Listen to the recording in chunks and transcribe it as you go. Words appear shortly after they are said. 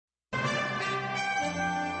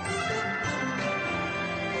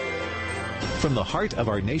From the heart of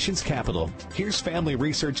our nation's capital, here's Family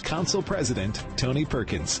Research Council President Tony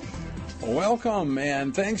Perkins. Welcome,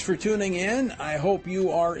 and thanks for tuning in. I hope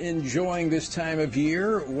you are enjoying this time of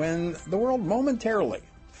year when the world momentarily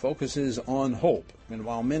focuses on hope. And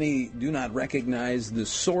while many do not recognize the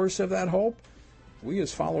source of that hope, we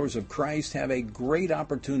as followers of Christ have a great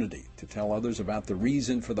opportunity to tell others about the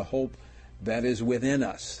reason for the hope that is within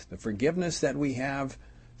us, the forgiveness that we have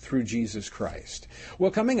through Jesus Christ. Well,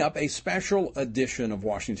 coming up, a special edition of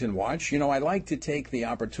Washington Watch. I like to take the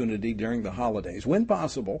opportunity during the holidays, when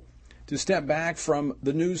possible, to step back from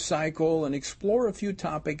the news cycle and explore a few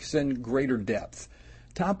topics in greater depth.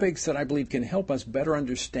 Topics that I believe can help us better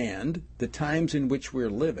understand the times in which we're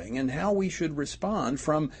living and how we should respond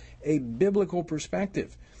from a biblical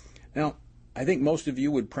perspective. Now, I think most of you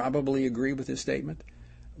would probably agree with this statement,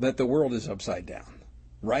 that the world is upside down.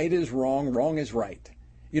 Right is wrong, wrong is right.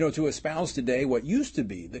 To espouse today what used to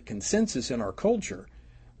be the consensus in our culture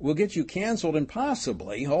will get you canceled and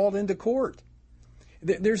possibly hauled into court.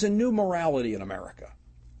 There's a new morality in America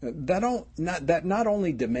that not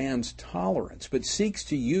only demands tolerance, but seeks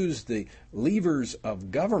to use the levers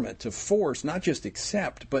of government to force, not just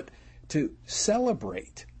accept, but to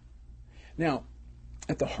celebrate. Now,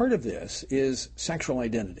 at the heart of this is sexual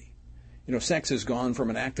identity. Sex has gone from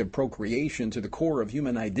an act of procreation to the core of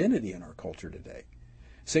human identity in our culture today.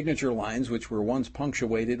 Signature lines, which were once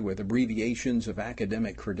punctuated with abbreviations of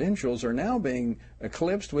academic credentials, are now being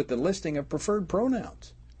eclipsed with the listing of preferred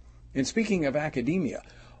pronouns. And speaking of academia,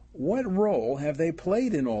 what role have they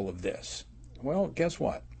played in all of this? Well, guess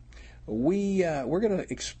what? We're going to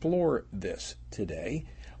explore this today.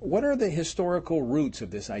 What are the historical roots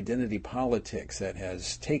of this identity politics that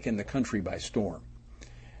has taken the country by storm?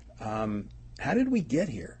 How did we get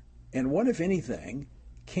here? And what, if anything,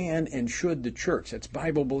 can and should the church, that's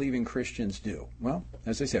Bible-believing Christians, do? Well,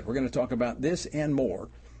 as I said, we're going to talk about this and more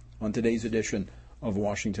on today's edition of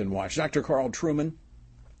Washington Watch. Dr. Carl Trueman,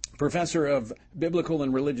 professor of Biblical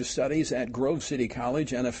and Religious Studies at Grove City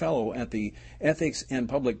College and a fellow at the Ethics and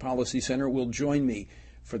Public Policy Center, will join me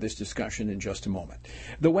for this discussion in just a moment.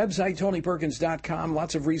 The website, TonyPerkins.com,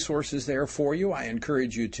 lots of resources there for you. I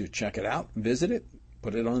encourage you to check it out, visit it,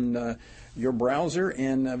 put it on your browser,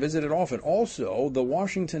 and visit it often. Also, the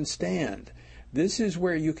Washington Stand. This is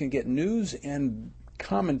where you can get news and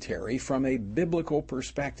commentary from a biblical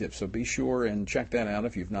perspective, so be sure and check that out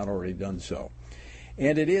if you've not already done so.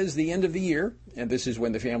 And it is the end of the year, and this is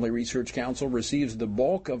when the Family Research Council receives the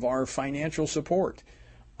bulk of our financial support.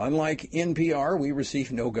 Unlike NPR, we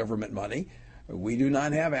receive no government money. We do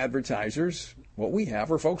not have advertisers. What we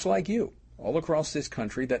have are folks like you all across this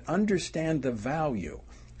country that understand the value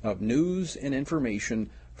of news and information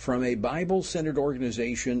from a Bible-centered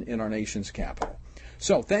organization in our nation's capital.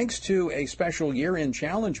 So thanks to a special year-end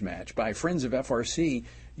challenge match by Friends of FRC,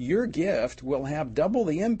 your gift will have double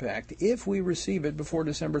the impact if we receive it before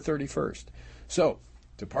December 31st. So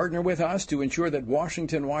to partner with us to ensure that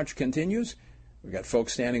Washington Watch continues, we've got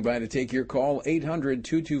folks standing by to take your call,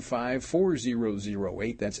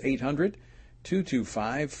 800-225-4008. That's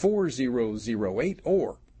 800-225-4008,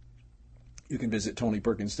 or you can visit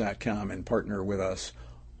TonyPerkins.com and partner with us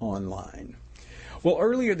online. Well,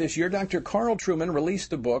 earlier this year, Dr. Carl Trueman released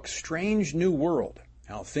the book, Strange New World,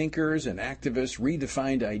 How Thinkers and Activists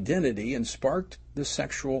Redefined Identity and Sparked the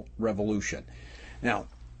Sexual Revolution. Now,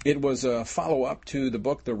 it was a follow-up to the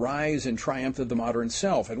book, The Rise and Triumph of the Modern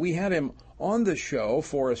Self, and we had him on the show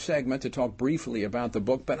for a segment to talk briefly about the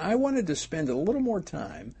book, but I wanted to spend a little more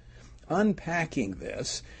time unpacking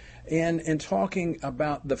this and talking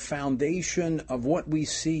about the foundation of what we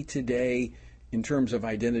see today in terms of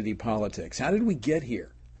identity politics. How did we get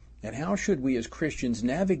here? And how should we as Christians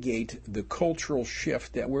navigate the cultural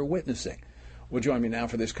shift that we're witnessing? Well, join me now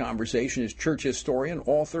for this conversation is church historian,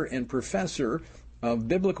 author, and professor of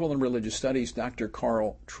Biblical and Religious Studies, Dr.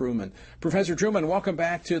 Carl Trueman. Professor Trueman, welcome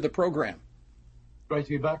back to the program. Great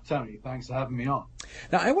to be back, Tony. Thanks for having me on.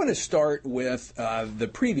 Now, I want to start with the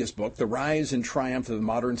previous book, The Rise and Triumph of the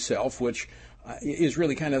Modern Self, which is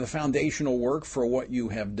really kind of the foundational work for what you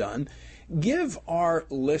have done. Give our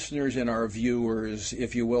listeners and our viewers,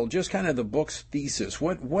 if you will, just kind of the book's thesis.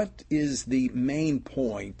 What is the main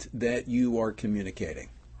point that you are communicating?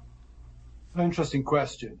 Interesting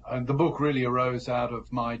question. And the book really arose out of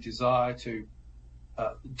my desire to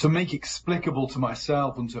make explicable to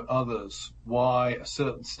myself and to others why a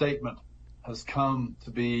certain statement has come to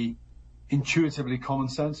be intuitively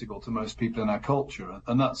commonsensical to most people in our culture.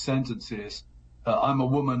 And that sentence is, I'm a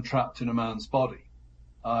woman trapped in a man's body.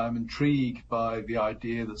 I'm intrigued by the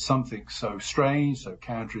idea that something so strange, so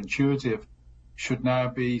counterintuitive, should now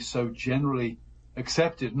be so generally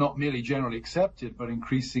accepted, not merely generally accepted, but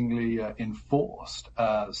increasingly enforced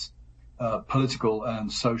as political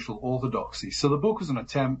and social orthodoxy. So the book was an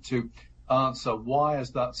attempt to answer why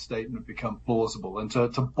has that statement become plausible, and to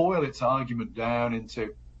boil its argument down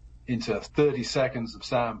into 30 seconds of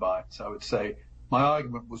sound bites. I would say my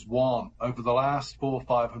argument was one: over the last 400 or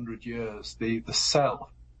 500 years, the self,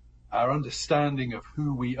 our understanding of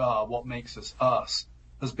who we are, what makes us us,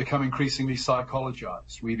 has become increasingly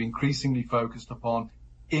psychologized. We've increasingly focused upon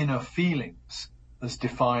inner feelings as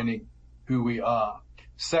defining who we are.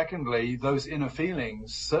 Secondly, those inner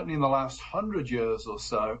feelings, certainly in the last 100 years or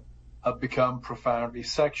so, have become profoundly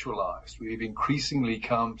sexualized. We've increasingly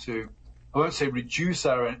come to, I won't say reduce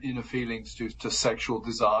our inner feelings to sexual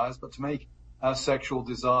desires, but to make our sexual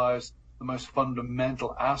desires the most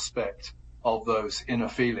fundamental aspect of those inner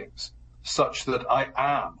feelings, such that I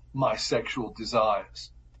am my sexual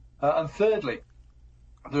desires. And thirdly,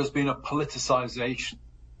 there's been a politicization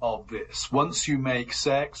of this. Once you make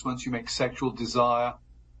sex, once you make sexual desire,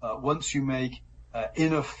 once you make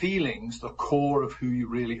inner feelings the core of who you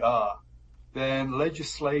really are, then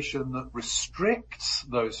legislation that restricts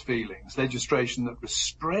those feelings, legislation that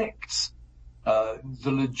restricts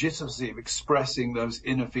the legitimacy of expressing those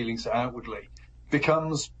inner feelings outwardly,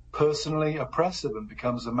 becomes personally oppressive and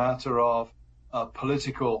becomes a matter of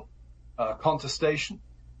political contestation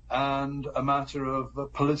and a matter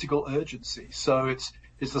of political urgency. So it's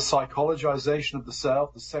the psychologization of the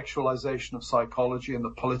self, the sexualization of psychology, and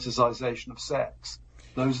the politicization of sex.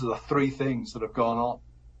 Those are the three things that have gone on.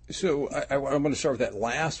 So I want to start with that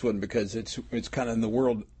last one, because it's kind of in the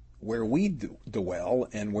world where we dwell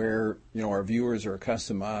and where our viewers are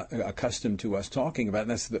accustomed to us talking about,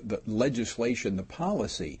 and that's the legislation, the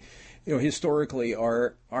policy. Historically,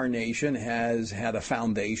 our nation has had a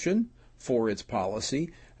foundation for its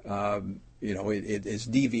policy. It is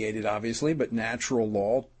deviated, obviously, but natural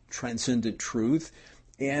law, transcendent truth,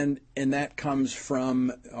 and that comes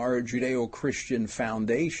from our Judeo-Christian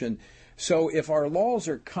foundation. So if our laws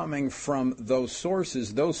are coming from those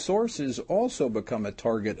sources also become a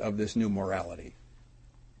target of this new morality.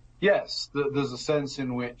 Yes, there's a sense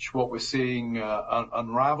in which what we're seeing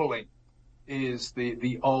unraveling is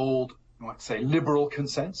the old, let's say, liberal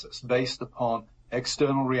consensus based upon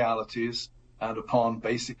external realities and upon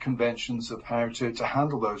basic conventions of how to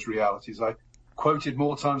handle those realities. I quoted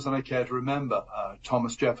more times than I care to remember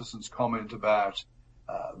Thomas Jefferson's comment about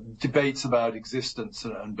debates about existence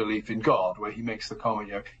and belief in God, where he makes the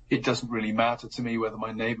comment, it doesn't really matter to me whether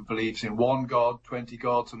my neighbor believes in one God, 20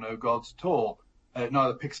 gods, or no gods at all. It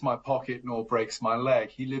neither picks my pocket nor breaks my leg.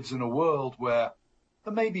 He lives in a world where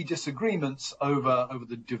there may be disagreements over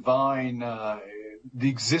the divine, the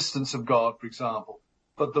existence of God, for example,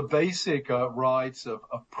 but the basic rights of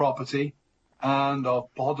property and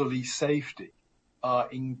of bodily safety are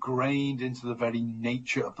ingrained into the very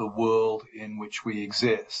nature of the world in which we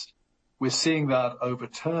exist. We're seeing that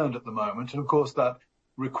overturned at the moment, and of course that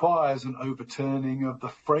requires an overturning of the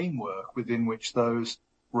framework within which those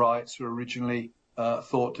rights were originally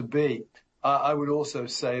thought to be. I would also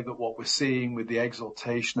say that what we're seeing with the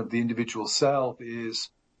exaltation of the individual self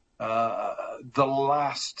is the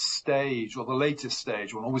last stage, or the latest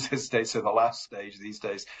stage. One always hesitates to say the last stage these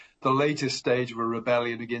days. The latest stage of a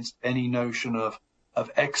rebellion against any notion of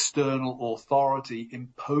external authority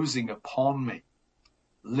imposing upon me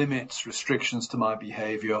limits, restrictions to my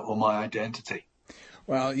behavior or my identity.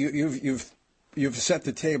 Well, you've set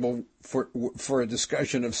the table for a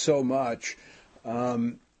discussion of so much.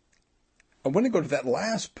 I want to go to that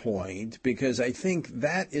last point, because I think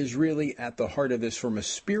that is really at the heart of this from a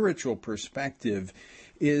spiritual perspective,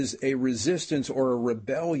 is a resistance or a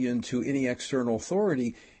rebellion to any external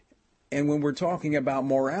authority. And when we're talking about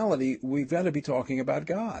morality, we've got to be talking about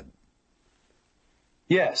God.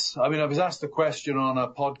 Yes. I mean, I was asked a question on a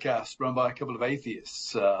podcast run by a couple of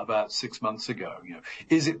atheists about 6 months ago.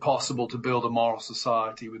 Is it possible to build a moral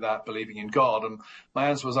society without believing in God? And my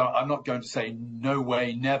answer was, I'm not going to say no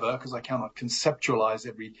way, never, because I cannot conceptualize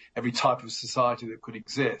every type of society that could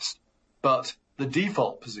exist. But the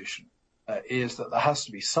default position is that there has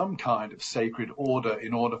to be some kind of sacred order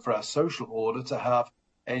in order for our social order to have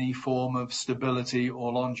any form of stability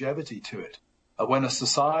or longevity to it. When a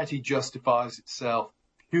society justifies itself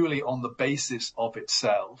purely on the basis of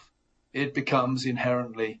itself, it becomes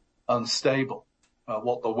inherently unstable.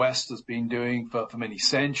 What the West has been doing for many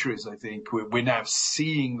centuries, I think, we're now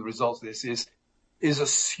seeing the results of this, is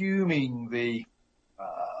assuming the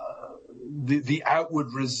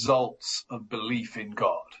outward results of belief in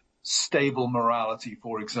God, stable morality,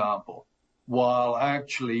 for example, while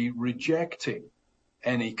actually rejecting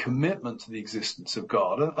any commitment to the existence of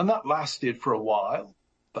God. And that lasted for a while,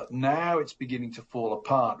 but now it's beginning to fall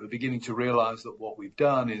apart. We're beginning to realize that what we've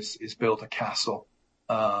done is built a castle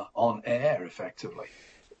on air, effectively.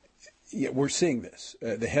 Yeah, we're seeing this.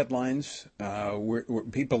 The headlines,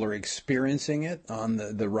 people are experiencing it on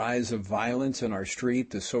the rise of violence in our street,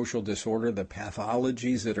 the social disorder, the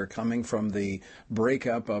pathologies that are coming from the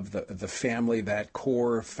breakup of the family, that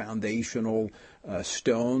core foundational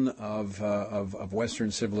stone of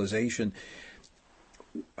Western civilization.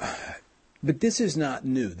 But this is not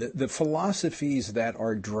new. The philosophies that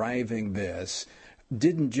are driving this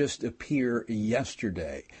didn't just appear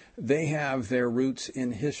yesterday. They have their roots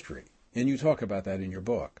in history. And you talk about that in your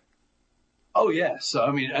book. Oh, yes.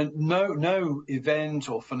 I mean, and no event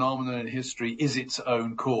or phenomenon in history is its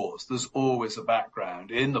own cause. There's always a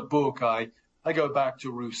background. In the book, I go back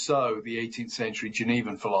to Rousseau, the 18th century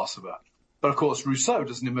Genevan philosopher. But, of course, Rousseau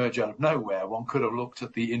doesn't emerge out of nowhere. One could have looked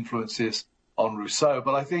at the influences on Rousseau.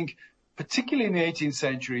 But I think, particularly in the 18th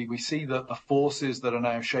century, we see that the forces that are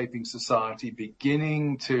now shaping society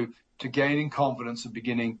beginning to gain in confidence and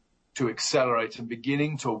beginning to accelerate and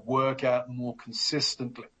beginning to work out more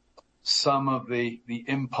consistently some of the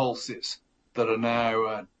impulses that are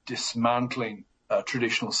now dismantling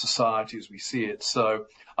traditional society as we see it. So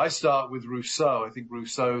I start with Rousseau. I think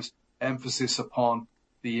Rousseau's emphasis upon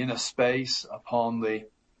the inner space, upon the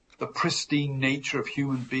pristine nature of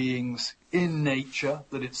human beings in nature,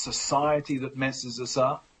 that it's society that messes us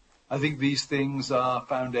up. I think these things are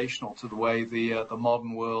foundational to the way the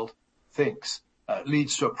modern world thinks. It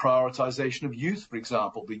leads to a prioritization of youth, for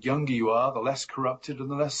example. The younger you are, the less corrupted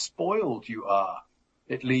and the less spoiled you are.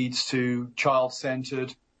 It leads to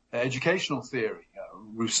child-centered educational theory.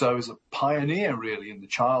 Rousseau is a pioneer, really, in the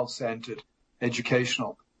child-centered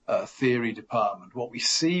educational theory department. What we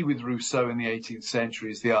see with Rousseau in the 18th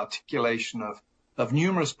century is the articulation of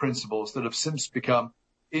numerous principles that have since become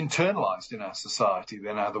internalized in our society.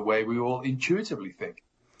 They're now the way we all intuitively think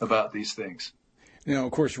about these things. You know,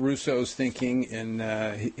 of course, Rousseau's thinking and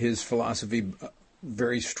his philosophy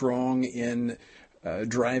very strong in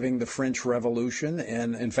driving the French Revolution.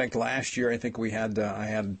 And in fact, last year, I think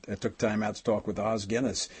I took time out to talk with Os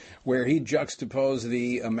Guinness, where he juxtaposed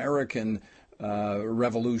the American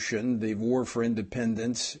Revolution, the War for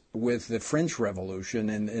Independence, with the French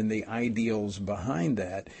Revolution and the ideals behind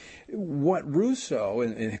that. What Rousseau,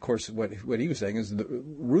 and of course what he was saying is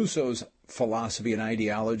Rousseau's philosophy and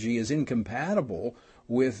ideology is incompatible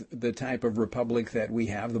with the type of republic that we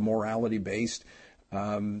have, the morality-based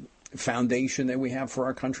foundation that we have for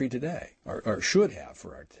our country today, or should have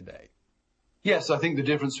for our today. Yes, I think the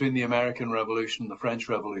difference between the American Revolution and the French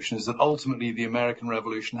Revolution is that ultimately the American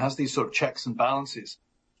Revolution has these sort of checks and balances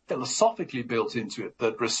philosophically built into it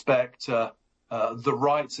that respect the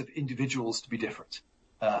rights of individuals to be different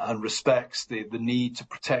and respects the need to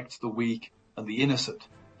protect the weak and the innocent.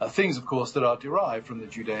 Things, of course, that are derived from the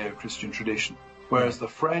Judeo-Christian tradition. Whereas the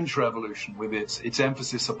French Revolution, with its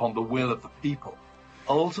emphasis upon the will of the people,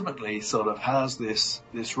 ultimately sort of has this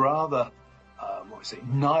rather,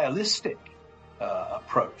 nihilistic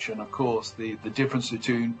approach. And of course, the difference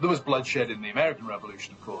between, there was bloodshed in the American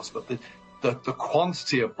Revolution, of course, but the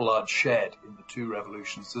quantity of blood shed in the two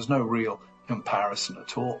revolutions, there's no real comparison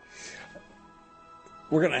at all.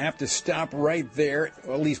 We're going to have to stop right there,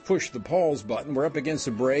 or at least push the pause button. We're up against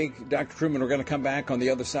a break. Dr. Trueman, we're going to come back on the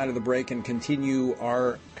other side of the break and continue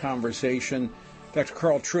our conversation. Dr.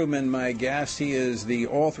 Carl Trueman, my guest, he is the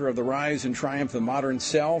author of The Rise and Triumph of the Modern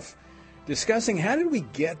Self, discussing how did we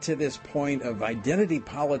get to this point of identity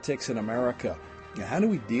politics in America? How do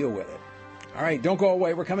we deal with it? All right, don't go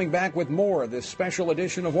away. We're coming back with more of this special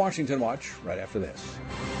edition of Washington Watch right after this.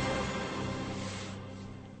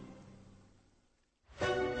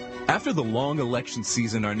 After the long election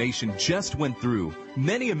season our nation just went through,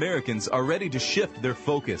 many Americans are ready to shift their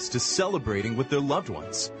focus to celebrating with their loved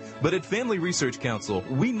ones. But at Family Research Council,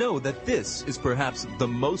 we know that this is perhaps the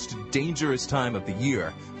most dangerous time of the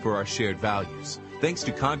year for our shared values, thanks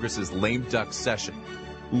to Congress's lame duck session.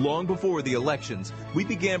 Long before the elections, we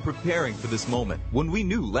began preparing for this moment when we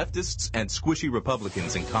knew leftists and squishy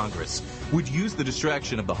Republicans in Congress would use the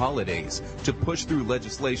distraction of the holidays to push through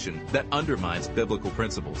legislation that undermines biblical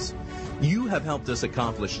principles. You have helped us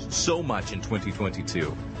accomplish so much in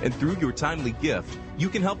 2022, and through your timely gift, you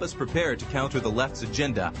can help us prepare to counter the left's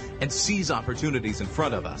agenda and seize opportunities in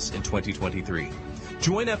front of us in 2023.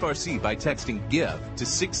 Join FRC by texting GIVE to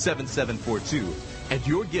 67742, and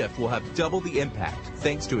your gift will have double the impact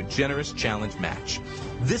thanks to a generous challenge match.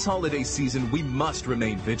 This holiday season, we must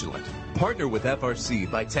remain vigilant. Partner with FRC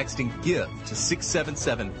by texting GIVE to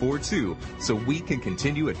 67742 so we can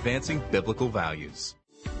continue advancing biblical values.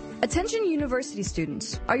 Attention university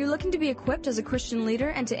students, are you looking to be equipped as a Christian leader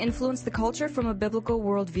and to influence the culture from a biblical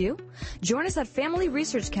worldview? Join us at Family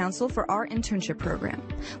Research Council for our internship program.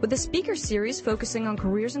 With a speaker series focusing on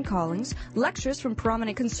careers and callings, lectures from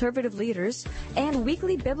prominent conservative leaders, and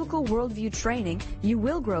weekly biblical worldview training, you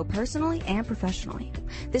will grow personally and professionally.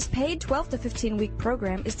 This paid 12 to 15-week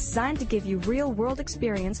program is designed to give you real-world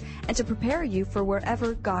experience and to prepare you for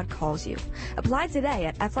wherever God calls you. Apply today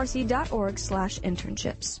at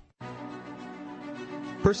frc.org/internships.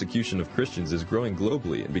 Persecution of Christians is growing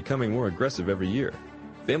globally and becoming more aggressive every year.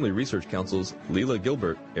 Family Research Council's Leila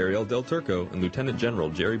Gilbert, Ariel Del Turco, and Lieutenant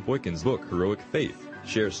General Jerry Boykin's book, Heroic Faith,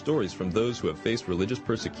 shares stories from those who have faced religious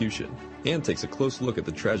persecution and takes a close look at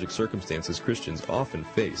the tragic circumstances Christians often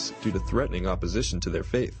face due to threatening opposition to their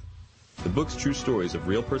faith. The book's true stories of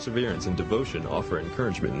real perseverance and devotion offer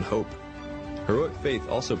encouragement and hope. Heroic Faith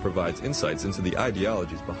also provides insights into the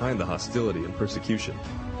ideologies behind the hostility and persecution,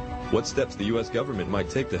 what steps the U.S. government might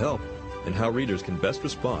take to help, and how readers can best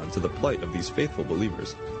respond to the plight of these faithful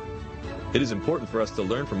believers. It is important for us to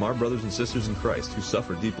learn from our brothers and sisters in Christ who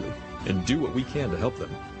suffer deeply and do what we can to help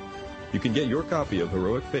them. You can get your copy of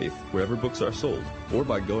Heroic Faith wherever books are sold or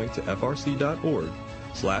by going to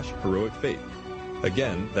frc.org/heroic faith.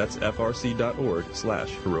 Again, that's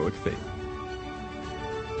frc.org/heroic faith.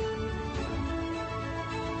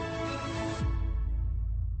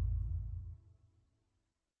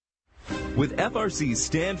 With FRC's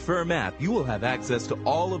Stand Firm app, you will have access to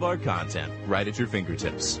all of our content right at your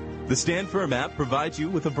fingertips. The Stand Firm app provides you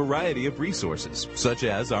with a variety of resources, such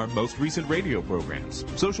as our most recent radio programs,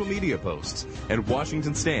 social media posts, and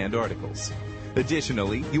Washington Stand articles.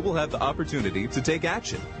 Additionally, you will have the opportunity to take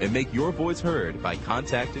action and make your voice heard by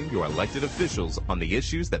contacting your elected officials on the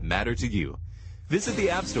issues that matter to you. Visit the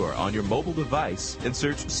App Store on your mobile device and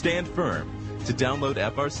search Stand Firm to download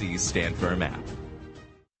FRC's Stand Firm app.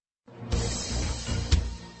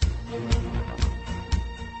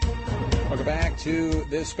 Welcome back to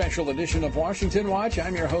this special edition of Washington Watch.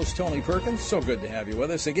 I'm your host, Tony Perkins. So good to have you with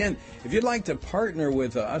us. Again, if you'd like to partner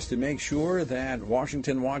with us to make sure that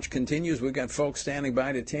Washington Watch continues, we've got folks standing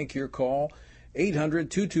by to take your call.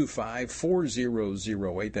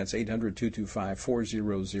 800-225-4008. That's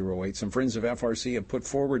 800-225-4008. Some friends of FRC have put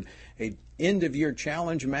forward a end-of-year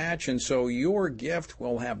challenge match, and so your gift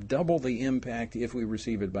will have double the impact if we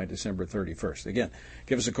receive it by December 31st. Again,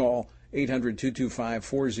 give us a call,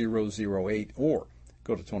 800-225-4008, or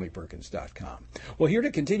go to TonyPerkins.com. Well, here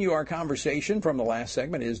to continue our conversation from the last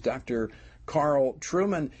segment is Dr. Carl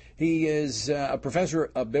Trueman. He is a professor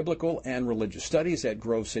of biblical and religious studies at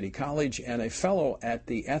Grove City College and a fellow at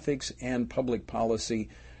the Ethics and Public Policy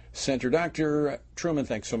Center. Dr. Trueman,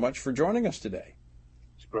 thanks so much for joining us today.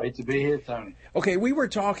 It's great to be here, Tony. Okay, we were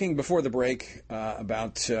talking before the break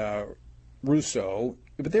about Rousseau,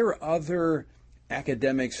 but there are other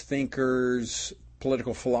academics, thinkers,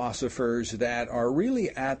 political philosophers that are really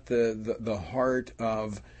at the heart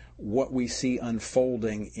of what we see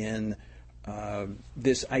unfolding in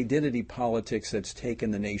this identity politics that's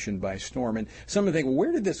taken the nation by storm. And some think, well,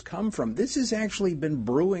 where did this come from? This has actually been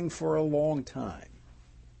brewing for a long time.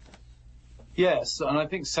 Yes, and I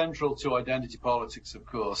think central to identity politics, of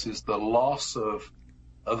course, is the loss of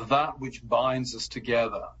that which binds us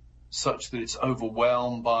together, such that it's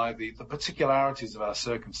overwhelmed by the particularities of our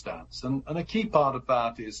circumstance. And a key part of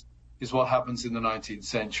that is what happens in the 19th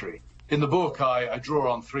century. In the book, I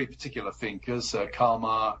draw on three particular thinkers, Karl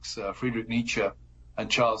Marx, Friedrich Nietzsche,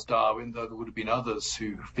 and Charles Darwin, though there would have been others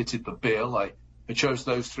who fitted the bill. I chose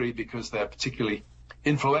those three because they're particularly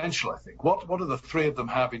influential, I think. What do the three of them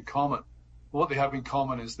have in common? What they have in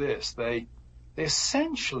common is this. They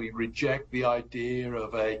essentially reject the idea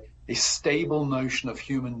of a stable notion of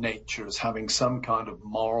human nature as having some kind of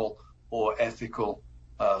moral or ethical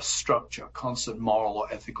structure, constant moral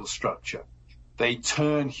or ethical structure. They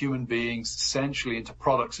turn human beings essentially into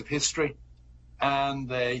products of history, and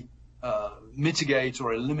they mitigate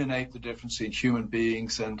or eliminate the difference in human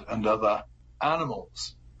beings and other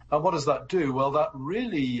animals. And what does that do? Well, that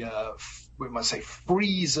really, we might say,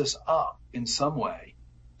 frees us up in some way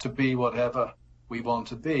to be whatever we want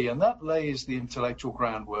to be. And that lays the intellectual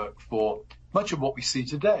groundwork for much of what we see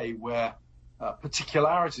today, where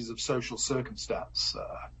particularities of social circumstance,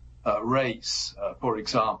 race, for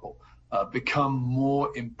example, become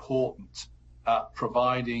more important at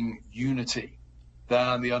providing unity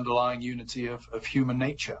than the underlying unity of human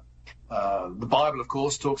nature. The Bible, of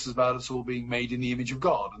course, talks about us all being made in the image of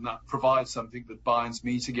God, and that provides something that binds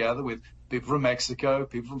me together with people from Mexico,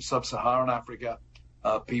 people from sub-Saharan Africa,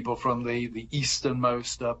 people from the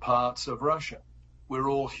easternmost parts of Russia. We're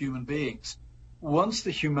all human beings. Once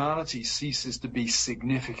the humanity ceases to be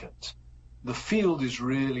significant, the field is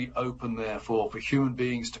really open, therefore, for human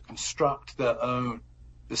beings to construct their own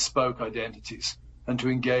bespoke identities and to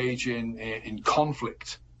engage in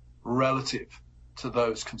conflict relative to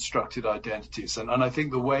those constructed identities. And I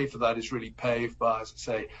think the way for that is really paved by, as I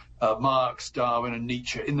say, Marx, Darwin, and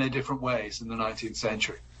Nietzsche in their different ways in the 19th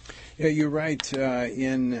century. Yeah, you're right.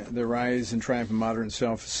 In The Rise and Triumph of Modern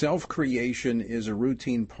Self, self-creation is a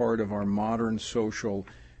routine part of our modern social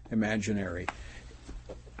imaginary.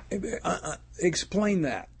 Explain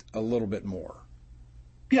that a little bit more.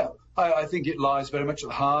 Yeah, I think it lies very much at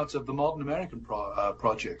the heart of the modern American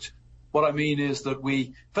project. What I mean is that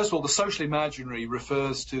first of all, the social imaginary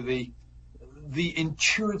refers to the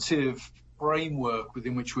intuitive framework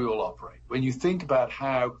within which we all operate. When you think about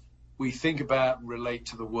how we think about and relate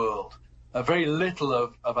to the world, very little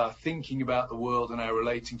of our thinking about the world and our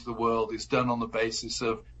relating to the world is done on the basis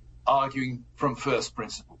of arguing from first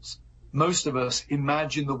principles. Most of us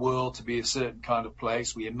imagine the world to be a certain kind of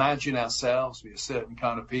place. We imagine ourselves to be a certain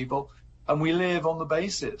kind of people, and we live on the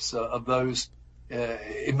basis of those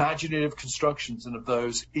imaginative constructions and of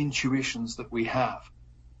those intuitions that we have.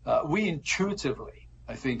 We intuitively,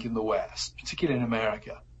 I think, in the West, particularly in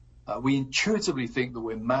America, we intuitively think that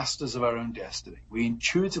we're masters of our own destiny. We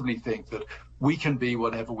intuitively think that we can be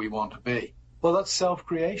whatever we want to be. Well, that's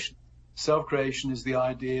self-creation. Self-creation is the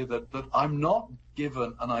idea that I'm not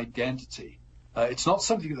given an identity. It's not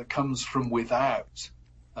something that comes from without,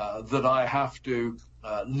 that I have to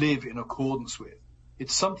live in accordance with.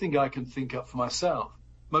 It's something I can think up for myself.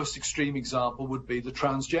 Most extreme example would be the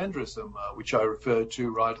transgenderism, which I referred to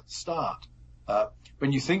right at the start.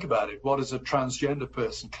 When you think about it, what is a transgender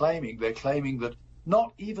person claiming? They're claiming that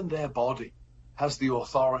not even their body has the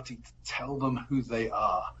authority to tell them who they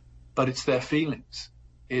are, but it's their feelings.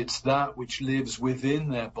 It's that which lives within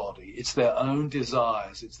their body. It's their own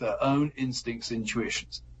desires. It's their own instincts,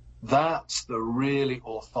 intuitions. That's the really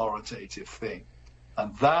authoritative thing.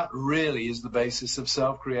 And that really is the basis of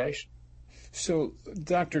self-creation. So,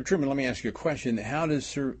 Dr. Truman, let me ask you a question. How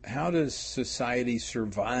does society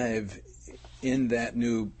survive in that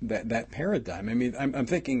new that paradigm? I mean, I'm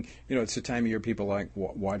thinking, it's the time of year people like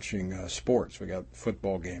watching sports. We got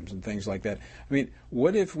football games and things like that. I mean,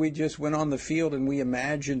 what if we just went on the field and we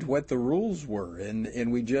imagined what the rules were,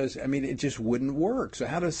 and we just, it just wouldn't work. So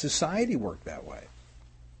how does society work that way?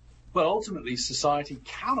 Well, ultimately, society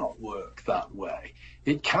cannot work that way.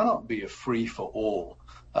 It cannot be a free-for-all.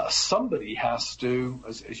 Somebody has to,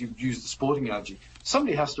 as you use the sporting analogy,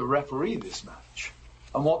 somebody has to referee this match.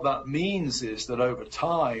 And what that means is that over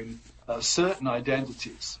time, certain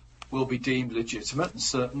identities will be deemed legitimate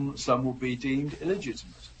and some will be deemed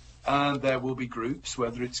illegitimate. And there will be groups,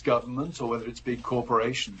 whether it's government or whether it's big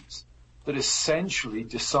corporations, that essentially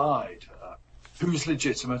decide who's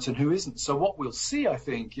legitimate and who isn't. So what we'll see, I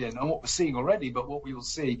think, and what we're seeing already, but what we will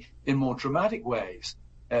see in more dramatic ways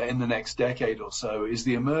in the next decade or so, is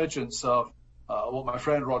the emergence of what my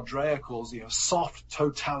friend Rod Dreher calls soft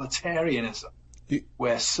totalitarianism,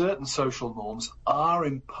 where certain social norms are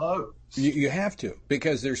imposed. You have to,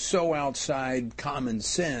 because they're so outside common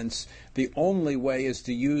sense. The only way is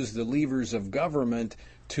to use the levers of government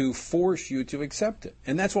to force you to accept it.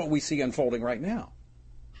 And that's what we see unfolding right now.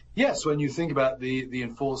 Yes, when you think about the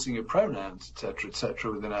enforcing of pronouns, et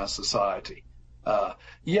cetera, within our society,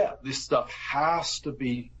 this stuff has to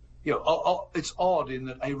be, it's odd in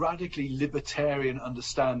that a radically libertarian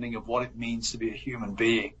understanding of what it means to be a human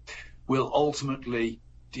being will ultimately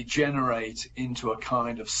degenerate into a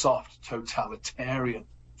kind of soft totalitarian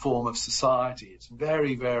form of society. It's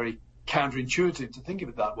very, very counterintuitive to think of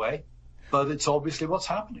it that way, but it's obviously what's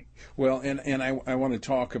happening. Well, and I want to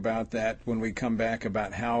talk about that when we come back,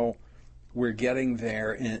 about how we're getting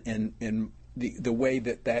there and the way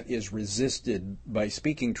that is resisted by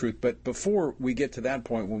speaking truth. But before we get to that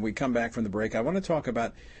point, when we come back from the break, I want to talk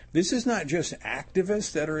about, this is not just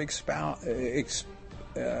activists that are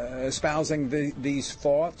espousing these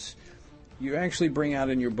thoughts. You actually bring out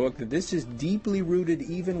in your book that this is deeply rooted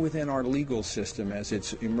even within our legal system as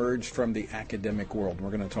it's emerged from the academic world. We're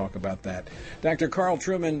going to talk about that. Dr. Carl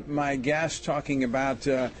Trueman, my guest, talking about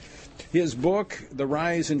His book, The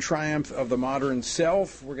Rise and Triumph of the Modern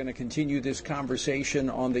Self. We're going to continue this conversation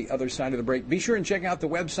on the other side of the break. Be sure and check out the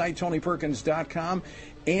website, TonyPerkins.com,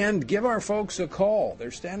 and give our folks a call.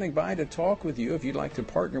 They're standing by to talk with you if you'd like to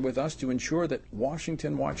partner with us to ensure that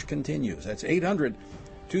Washington Watch continues. That's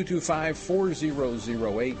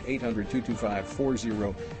 800-225-4008,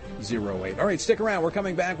 800-225-4008. All right, stick around. We're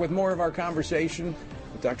coming back with more of our conversation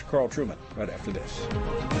with Dr. Carl Trueman right after this.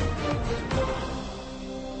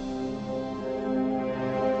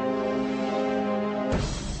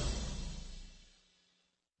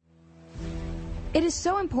 It is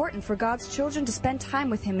so important for God's children to spend time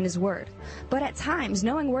with Him in His Word. But at times,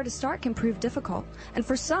 knowing where to start can prove difficult. And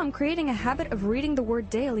for some, creating a habit of reading the Word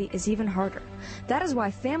daily is even harder. That is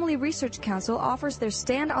why Family Research Council offers their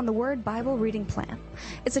Stand on the Word Bible Reading Plan.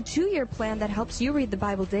 It's a 2-year plan that helps you read the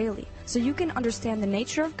Bible daily, so you can understand the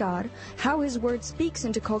nature of God, how His Word speaks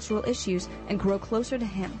into cultural issues, and grow closer to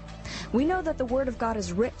Him. We know that the Word of God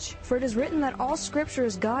is rich, for it is written that all Scripture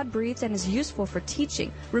is God-breathed and is useful for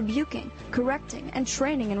teaching, rebuking, correcting, and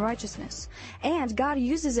training in righteousness. And God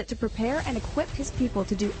uses it to prepare and equip His people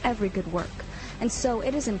to do every good work. And so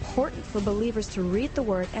it is important for believers to read the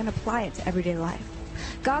Word and apply it to everyday life.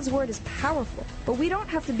 God's Word is powerful, but we don't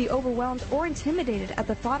have to be overwhelmed or intimidated at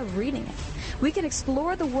the thought of reading it. We can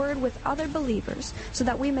explore the Word with other believers so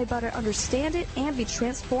that we may better understand it and be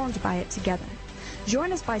transformed by it together.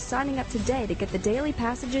 Join us by signing up today to get the daily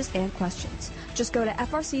passages and questions. Just go to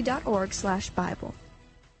frc.org/Bible.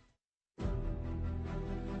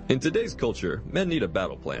 In today's culture, men need a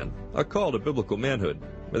battle plan, a call to biblical manhood,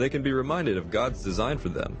 where they can be reminded of God's design for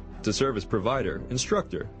them to serve as provider,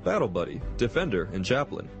 instructor, battle buddy, defender, and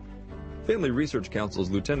chaplain. Family Research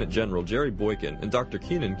Council's Lieutenant General Jerry Boykin and Dr.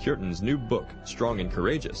 Keenan Curtin's new book, Strong and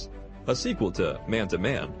Courageous, a sequel to Man to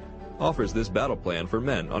Man, offers this battle plan for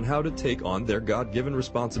men on how to take on their God-given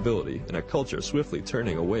responsibility in a culture swiftly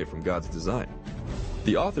turning away from God's design.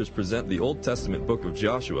 The authors present the Old Testament book of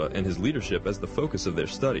Joshua and his leadership as the focus of their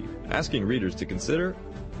study, asking readers to consider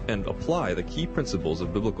and apply the key principles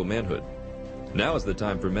of biblical manhood. Now is the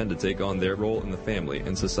time for men to take on their role in the family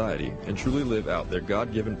and society and truly live out their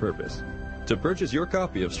God-given purpose. To purchase your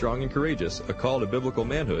copy of Strong and Courageous, A Call to Biblical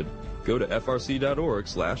Manhood, go to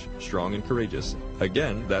frc.org/strong and courageous.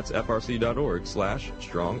 Again, that's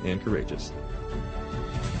frc.org/strong and courageous.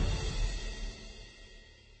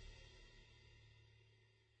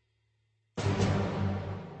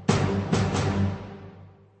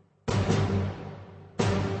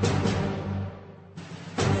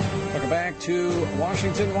 Welcome back to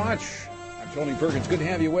Washington Watch. I'm Tony Perkins. Good to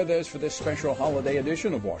have you with us for this special holiday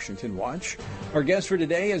edition of Washington Watch. Our guest for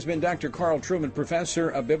today has been Dr. Carl Trueman, Professor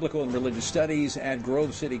of Biblical and Religious Studies at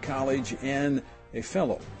Grove City College and a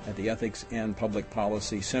Fellow at the Ethics and Public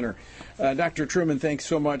Policy Center. Dr. Trueman, thanks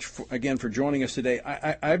so much again for joining us today.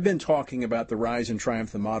 I've been talking about The Rise and Triumph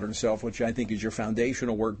of the Modern Self, which I think is your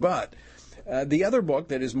foundational work, but the other book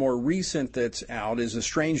that is more recent that's out is A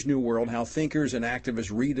Strange New World, How Thinkers and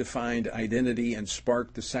Activists Redefined Identity and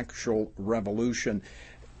Sparked the Sexual Revolution.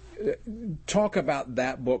 Talk about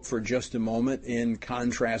that book for just a moment in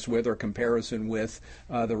contrast with or comparison with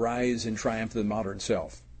The Rise and Triumph of the Modern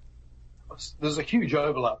Self. There's a huge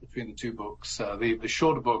overlap between the two books. The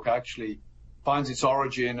shorter book actually finds its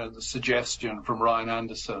origin as a suggestion from Ryan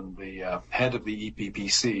Anderson, the head of the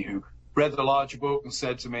EPPC, who read the larger book and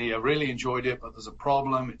said to me, I really enjoyed it, but there's a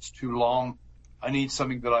problem. It's too long. I need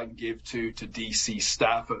something that I can give to DC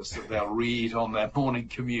staffers that they'll read on their morning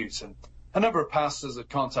commute. And a number of pastors had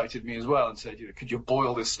contacted me as well and said, could you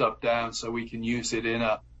boil this stuff down so we can use it in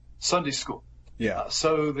a Sunday school? Yeah.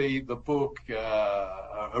 So the book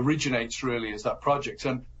originates really as that project.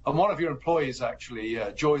 And one of your employees, actually,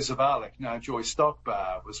 Joy Zavalik, now Joy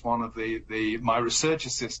Stockbauer, was one of my research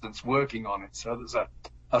assistants working on it. So there's a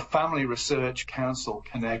Family Research Council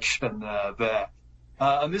connection there.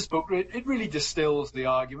 And this book, it really distills the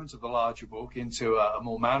arguments of the larger book into a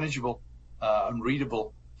more manageable and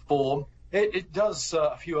readable form. It does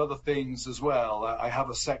a few other things as well. I have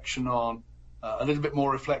a section on a little bit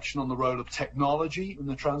more reflection on the role of technology in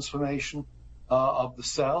the transformation of the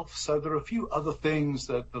self. So there are a few other things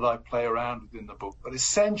that I play around with in the book. But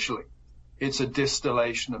essentially, it's a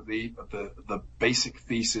distillation of the basic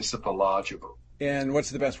thesis of the larger book. And what's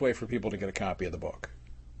the best way for people to get a copy of the book?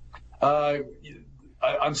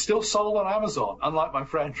 I'm still sold on Amazon, unlike my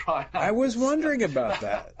friend Ryan. I was wondering about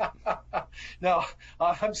that. No,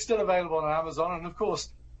 I'm still available on Amazon, and of course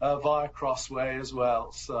via Crossway as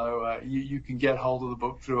well. So you can get hold of the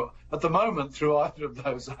book at the moment through either of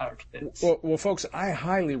those outlets. Well, folks, I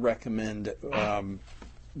highly recommend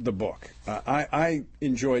the book. I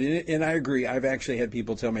enjoyed it, and I agree. I've actually had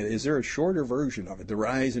people tell me, is there a shorter version of it, The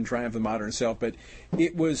Rise and Triumph of the Modern Self? But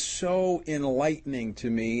it was so enlightening to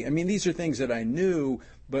me. I mean, these are things that I knew,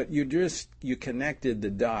 but you connected the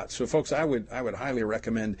dots. So, folks, I would highly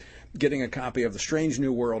recommend getting a copy of The Strange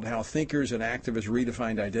New World, How Thinkers and Activists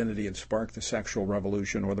Redefined Identity and Sparked the Sexual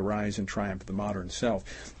Revolution, or The Rise and Triumph of the Modern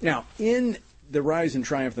Self. Now, in The Rise and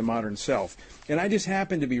Triumph of the Modern Self, and I just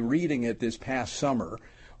happened to be reading it this past summer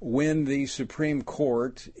when the Supreme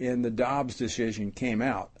Court in the Dobbs decision came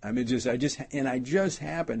out. I just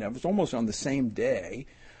happened, I was almost on the same day,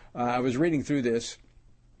 I was reading through this,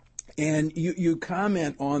 and you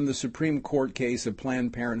comment on the Supreme Court case of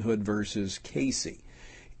Planned Parenthood versus Casey.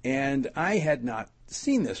 And I had not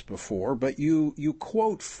seen this before, but you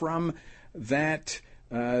quote from that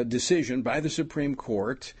decision by the Supreme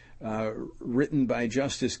Court, written by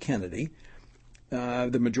Justice Kennedy,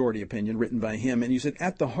 the majority opinion written by him, and you said,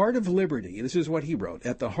 at the heart of liberty, this is what he wrote,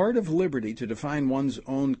 at the heart of liberty to define one's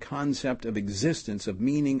own concept of existence, of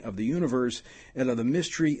meaning, of the universe, and of the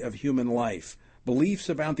mystery of human life. Beliefs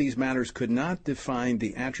about these matters could not define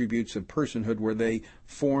the attributes of personhood were they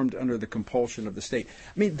formed under the compulsion of the state.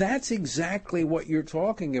 I mean, that's exactly what you're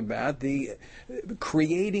talking about, the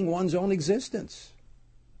creating one's own existence.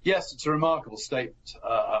 Yes, it's a remarkable statement.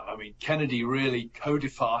 I mean, Kennedy really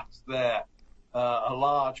codified there a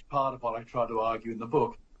large part of what I try to argue in the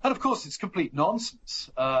book. And of course, it's complete nonsense.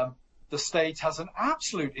 The state has an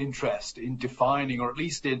absolute interest in defining, or at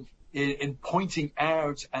least in pointing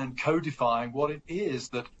out and codifying what it is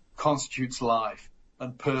that constitutes life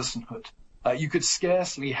and personhood. You could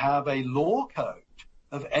scarcely have a law code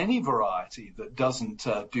of any variety that doesn't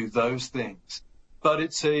do those things. But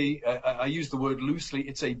it's I use the word loosely,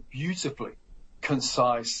 it's a beautifully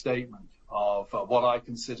concise statement of what I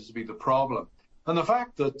consider to be the problem. And the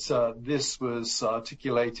fact that this was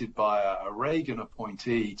articulated by a Reagan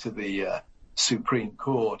appointee to the Supreme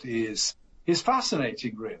Court is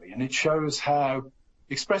fascinating, really. And it shows how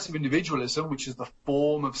expressive individualism, which is the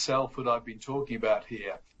form of selfhood I've been talking about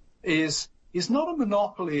here, is not a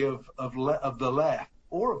monopoly of the left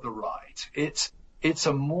or of the right. It's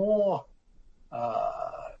a more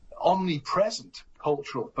omnipresent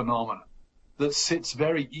cultural phenomenon that sits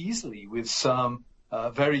very easily with some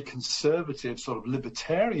very conservative sort of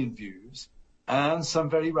libertarian views and some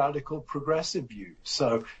very radical progressive views.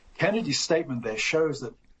 So Kennedy's statement there shows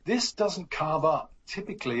that this doesn't carve up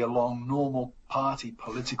typically along normal party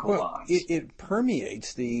political lines. It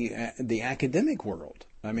permeates the academic world.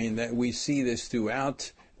 I mean, that we see this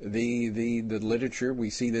throughout the literature. We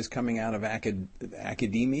see this coming out of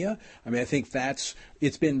academia. I mean, I think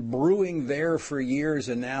it's been brewing there for years,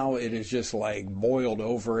 and now it is just like boiled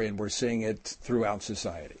over, and we're seeing it throughout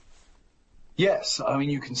society. Yes, I mean,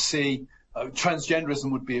 you can see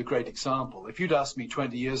transgenderism would be a great example. If you'd asked me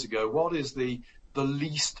 20 years ago, what is the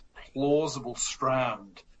least plausible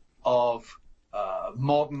strand of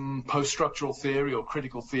modern post-structural theory or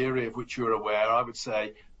critical theory of which you're aware, I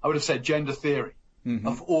would have said gender theory. Mm-hmm.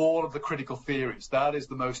 Of all of the critical theories, that is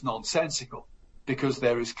the most nonsensical, because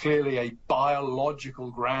there is clearly a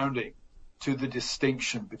biological grounding to the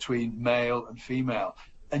distinction between male and female.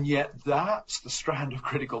 And yet that's the strand of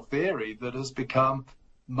critical theory that has become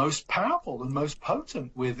most powerful and most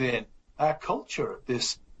potent within our culture at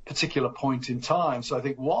this particular point in time. So I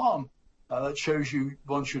think that shows you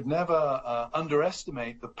one should never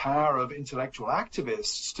underestimate the power of intellectual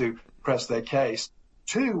activists to press their case.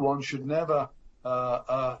 Two, one should never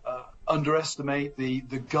underestimate the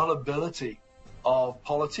gullibility of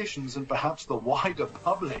politicians and perhaps the wider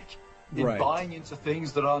public in buying into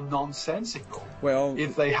things that are nonsensical,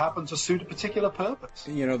 if they happen to suit a particular purpose.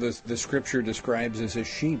 You know, the scripture describes us as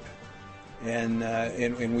sheep.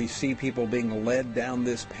 And we see people being led down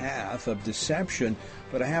this path of deception.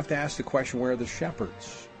 But I have to ask the question, where are the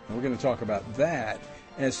shepherds? And we're going to talk about that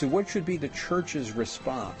as to what should be the church's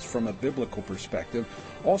response from a biblical perspective.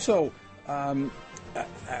 Also,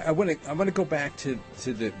 I want to go back to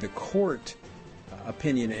the court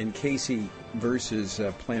opinion in Casey versus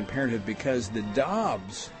Planned Parenthood, because the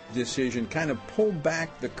Dobbs decision kind of pulled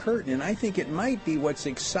back the curtain, and I think it might be what's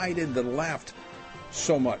excited the left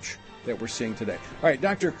so much that we're seeing today. All right,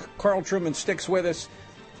 Dr. Carl Trueman sticks with us.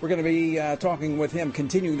 We're going to be talking with him,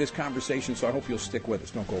 continuing this conversation, so I hope you'll stick with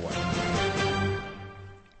us. Don't go away.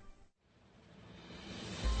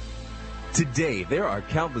 Today, there are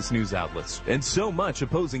countless news outlets and so much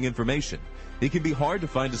opposing information. It can be hard to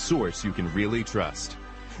find a source you can really trust.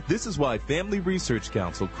 This is why Family Research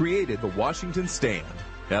Council created the Washington Stand.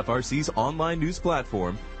 FRC's online news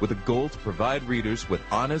platform with a goal to provide readers with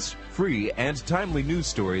honest, free, and timely news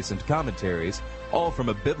stories and commentaries, all from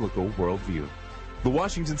a biblical worldview. The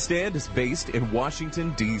Washington Stand is based in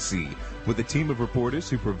Washington, D.C., with a team of reporters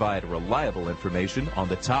who provide reliable information on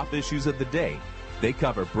the top issues of the day. They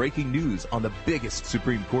cover breaking news on the biggest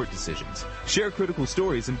Supreme Court decisions, share critical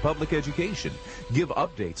stories in public education, give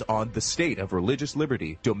updates on the state of religious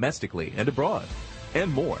liberty domestically and abroad,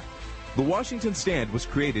 and more. The Washington Stand was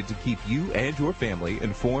created to keep you and your family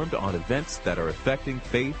informed on events that are affecting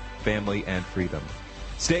faith, family, and freedom.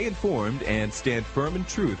 Stay informed and stand firm in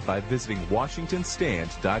truth by visiting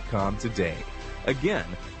WashingtonStand.com today. Again,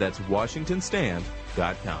 that's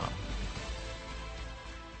WashingtonStand.com.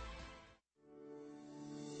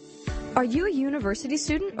 Are you a university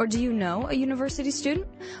student, or do you know a university student?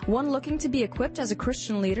 One looking to be equipped as a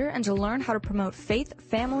Christian leader and to learn how to promote faith,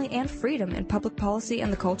 family, and freedom in public policy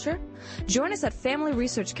and the culture? Join us at Family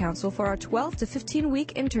Research Council for our 12 to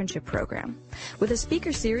 15-week internship program. With a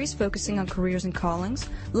speaker series focusing on careers and callings,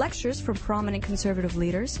 lectures from prominent conservative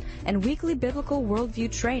leaders, and weekly biblical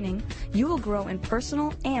worldview training, you will grow in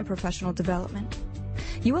personal and professional development.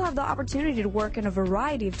 You will have the opportunity to work in a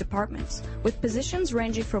variety of departments, with positions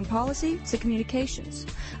ranging from policy to communications,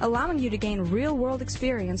 allowing you to gain real-world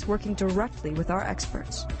experience working directly with our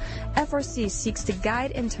experts. FRC seeks to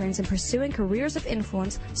guide interns in pursuing careers of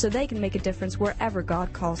influence so they can make a difference wherever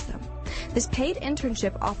God calls them. This paid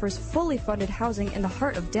internship offers fully funded housing in the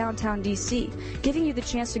heart of downtown D.C., giving you the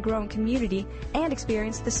chance to grow in community and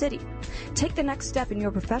experience the city. Take the next step in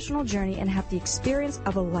your professional journey and have the experience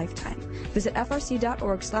of a lifetime. Visit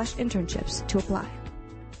frc.org/internships to apply.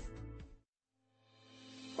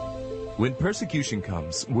 When persecution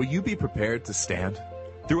comes, will you be prepared to stand?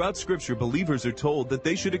 Throughout Scripture, believers are told that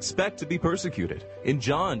they should expect to be persecuted. In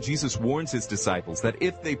John, Jesus warns his disciples that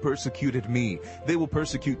if they persecuted me, they will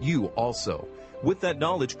persecute you also. With that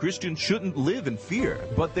knowledge, Christians shouldn't live in fear,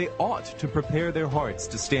 but they ought to prepare their hearts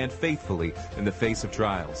to stand faithfully in the face of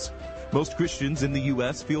trials. Most Christians in the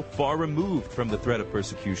U.S. feel far removed from the threat of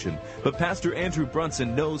persecution, but Pastor Andrew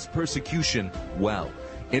Brunson knows persecution well.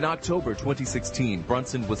 In October 2016,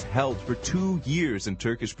 Brunson was held for 2 years in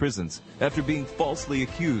Turkish prisons after being falsely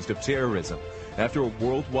accused of terrorism. After a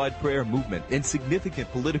worldwide prayer movement and significant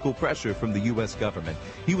political pressure from the U.S. government,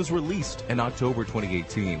 he was released in October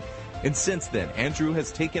 2018. And since then, Andrew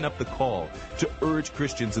has taken up the call to urge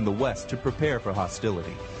Christians in the West to prepare for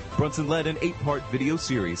hostility. Brunson led an 8-part video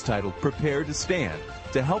series titled Prepare to Stand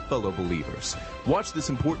to help fellow believers. Watch this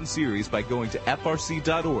important series by going to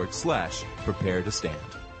frc.org/prepare to stand.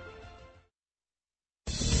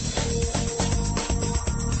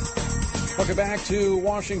 Welcome back to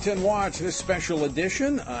Washington Watch, this special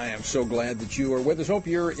edition. I am so glad that you are with us. Hope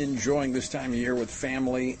you're enjoying this time of year with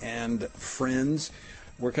family and friends.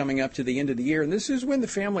 We're coming up to the end of the year, and this is when the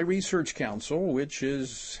Family Research Council, which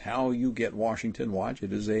is how you get Washington Watch,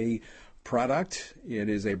 it is a product, it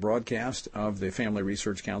is a broadcast of the Family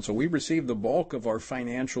Research Council. We receive the bulk of our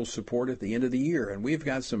financial support at the end of the year, and we've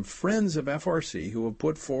got some friends of FRC who have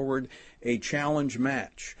put forward a challenge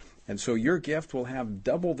match. And so your gift will have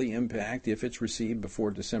double the impact if it's received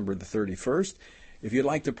before December the 31st. If you'd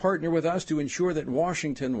like to partner with us to ensure that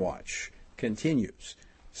Washington Watch continues,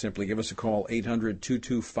 simply give us a call,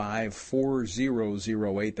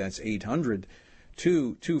 800-225-4008. That's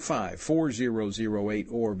 800-225-4008,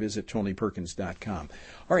 or visit TonyPerkins.com.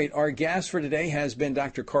 All right, our guest for today has been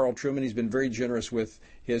Dr. Carl Trueman. He's been very generous with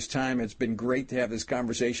his time. It's been great to have this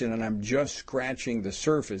conversation, and I'm just scratching the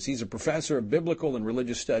surface. He's a professor of biblical and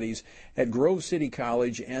religious studies at Grove City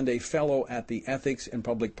College and a fellow at the Ethics and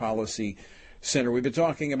Public Policy Center. We've been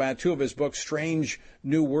talking about two of his books, Strange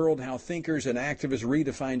New World, How Thinkers and Activists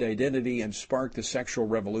Redefined Identity and Sparked the Sexual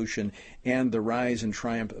Revolution, and The Rise and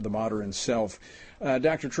Triumph of the Modern Self.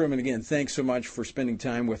 Dr. Trueman, again, thanks so much for spending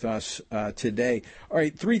time with us today. All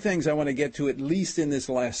right, 3 things I want to get to, at least in this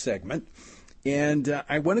last segment. And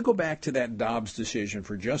I want to go back to that Dobbs decision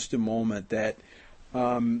for just a moment. That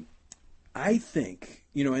I think,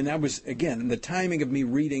 and that was, again, the timing of me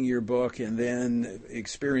reading your book and then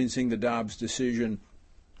experiencing the Dobbs decision,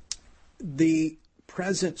 the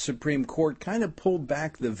present Supreme Court kind of pulled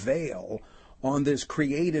back the veil on this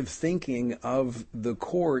creative thinking of the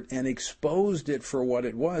court and exposed it for what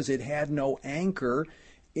it was. It had no anchor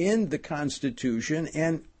in the Constitution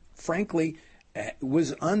and, frankly,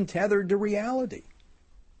 was untethered to reality.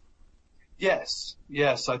 Yes,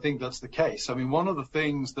 I think that's the case. I mean, one of the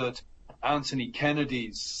things that Anthony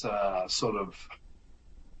Kennedy's sort of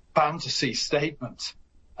fantasy statement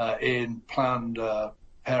in Planned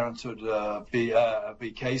Parenthood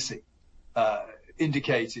v. Casey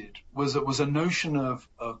indicated was a notion of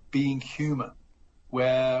being human,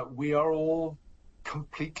 where we are all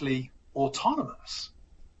completely autonomous.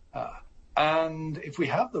 And if we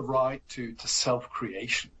have the right to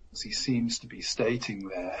self-creation, as he seems to be stating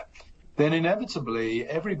there, then inevitably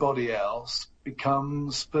everybody else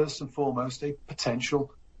becomes first and foremost a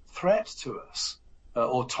potential threat to us.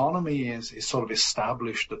 Autonomy is sort of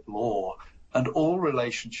established at law, and all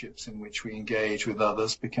relationships in which we engage with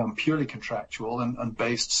others become purely contractual and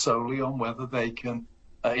based solely on whether they can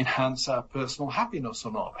enhance our personal happiness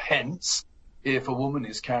or not. Hence, if a woman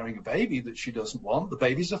is carrying a baby that she doesn't want, the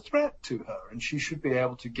baby's a threat to her, and she should be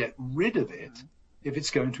able to get rid of it if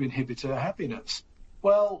it's going to inhibit her happiness.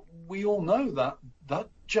 Well, we all know that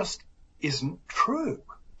just isn't true.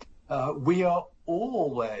 We are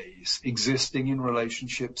always existing in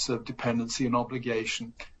relationships of dependency and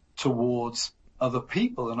obligation towards other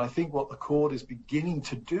people. And I think what the court is beginning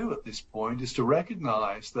to do at this point is to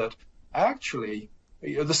recognize that actually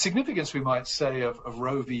the significance, we might say, of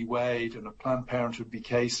Roe v. Wade and of Planned Parenthood v.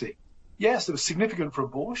 Casey, yes, it was significant for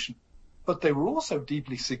abortion, but they were also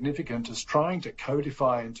deeply significant as trying to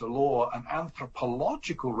codify into law an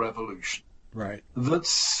anthropological revolution. Right. That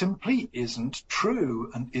simply isn't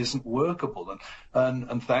true and isn't workable.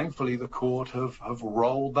 And thankfully the court have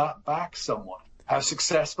rolled that back somewhat. How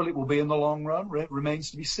successful it will be in the long run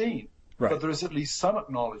remains to be seen. Right. But there is at least some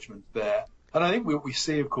acknowledgement there. And I think what we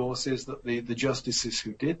see, of course, is that the justices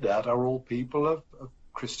who did that are all people of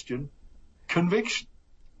Christian conviction.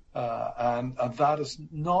 And that is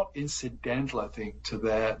not incidental, I think, to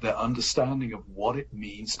their understanding of what it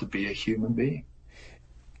means to be a human being.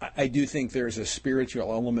 I do think there's a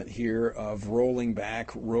spiritual element here of rolling back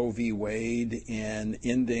Roe v. Wade and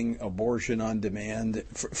ending abortion on demand,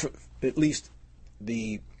 for at least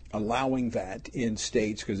the allowing that in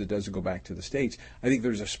states, because it doesn't go back to the states. I think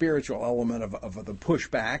there's a spiritual element of the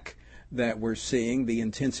pushback that we're seeing, the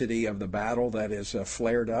intensity of the battle that is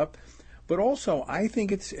flared up. But also, I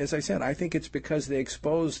think it's, as I said, I think it's because they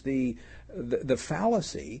expose the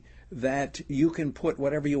fallacy that you can put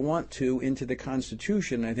whatever you want to into the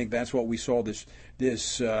Constitution. And I think that's what we saw,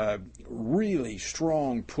 this really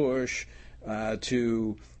strong push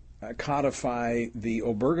to codify the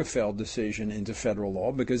Obergefell decision into federal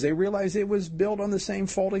law, because they realized it was built on the same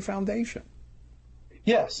faulty foundation.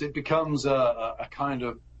 Yes, it becomes a kind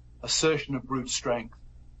of assertion of brute strength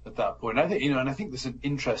at that point. I think, and I think there's an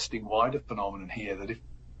interesting wider phenomenon here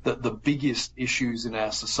that the biggest issues in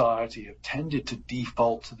our society have tended to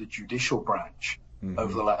default to the judicial branch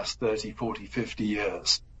over the last 30, 40, 50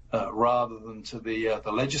 years, rather than to the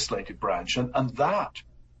legislative branch. And that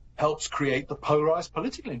helps create the polarized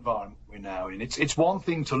political environment we're now in. It's one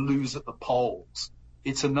thing to lose at the polls.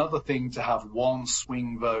 It's another thing to have one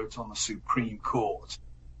swing vote on the Supreme Court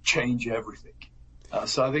change everything.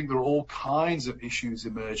 So I think there are all kinds of issues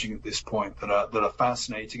emerging at this point that are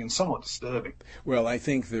fascinating and somewhat disturbing. Well, I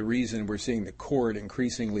think the reason we're seeing the court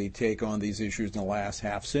increasingly take on these issues in the last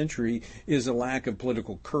half century is a lack of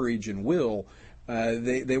political courage and will.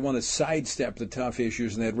 They want to sidestep the tough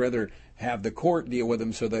issues, and they'd rather have the court deal with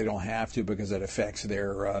them so they don't have to, because it affects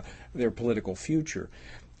their political future.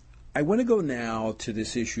 I want to go now to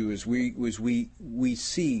this issue as we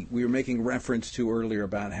were making reference to earlier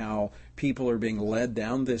about how people are being led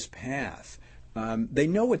down this path. They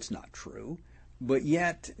know it's not true, but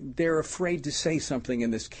yet they're afraid to say something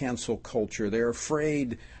in this cancel culture. They're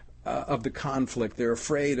afraid of the conflict. They're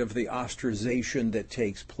afraid of the ostracization that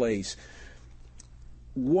takes place.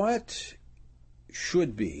 What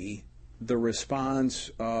should be the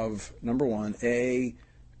response of, number one,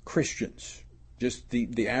 Christians? Just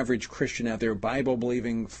the average Christian out there,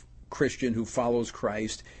 Bible-believing Christian who follows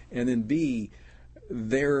Christ, and then B,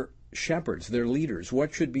 their shepherds, their leaders.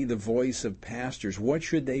 What should be the voice of pastors? What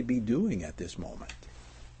should they be doing at this moment?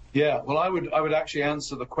 Yeah, well, I would actually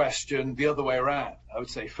answer the question the other way around. I would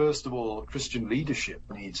say, first of all, Christian leadership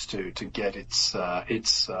needs to get its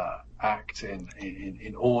act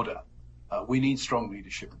in order. We need strong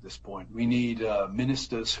leadership at this point. We need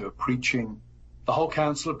ministers who are preaching the whole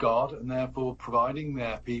counsel of God, and therefore providing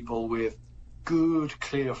their people with good,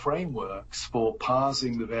 clear frameworks for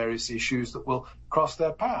parsing the various issues that will cross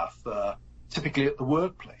their path, typically at the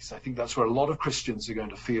workplace. I think that's where a lot of Christians are going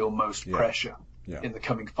to feel most pressure in the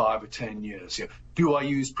coming 5 or 10 years. Do I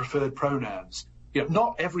use preferred pronouns?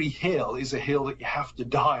 Not every hill is a hill that you have to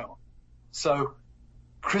die on. So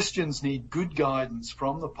Christians need good guidance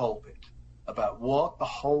from the pulpit about what the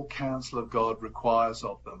whole counsel of God requires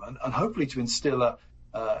of them, and hopefully to instill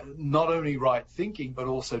not only right thinking, but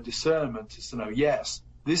also discernment to know, yes,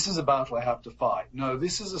 this is a battle I have to fight. No,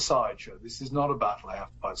 this is a sideshow. This is not a battle I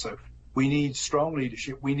have to fight. So We need strong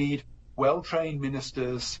leadership. We need well-trained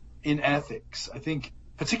ministers in ethics. I think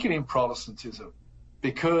particularly in Protestantism,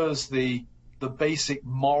 because the basic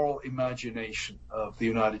moral imagination of the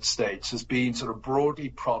United States has been sort of broadly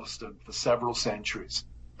Protestant for several centuries.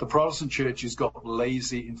 The Protestant church has got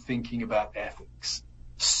lazy in thinking about ethics.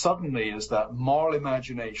 Suddenly, as that moral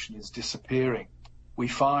imagination is disappearing, we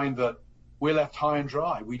find that we're left high and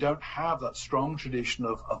dry. We don't have that strong tradition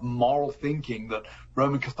of moral thinking that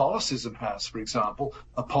Roman Catholicism has, for example,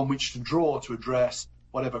 upon which to draw to address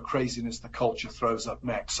whatever craziness the culture throws up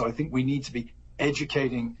next. So I think we need to be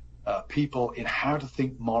educating people in how to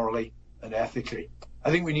think morally and ethically. I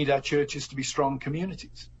think we need our churches to be strong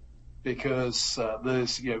communities, because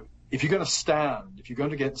if you're going to stand, if you're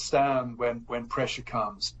going to stand when pressure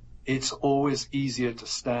comes, it's always easier to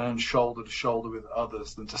stand shoulder to shoulder with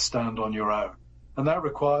others than to stand on your own. And that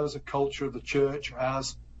requires a culture of the church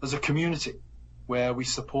as a community where we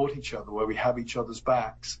support each other, where we have each other's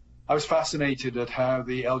backs. I was fascinated at how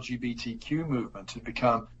the LGBTQ movement had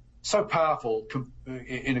become so powerful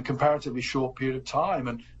in a comparatively short period of time.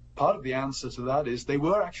 And part of the answer to that is they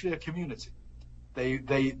were actually a community.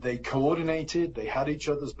 They coordinated, they had each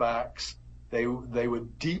other's backs, they were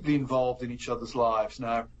deeply involved in each other's lives.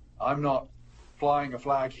 Now, I'm not flying a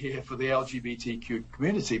flag here for the LGBTQ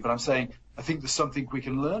community, but I'm saying I think there's something we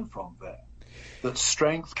can learn from there, that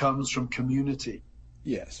strength comes from community.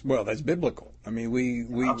 Yes, well, that's biblical. I mean,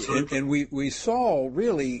 we saw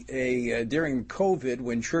really during COVID,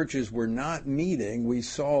 when churches were not meeting, we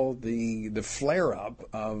saw the flare up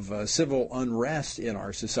of civil unrest in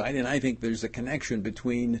our society, and I think there's a connection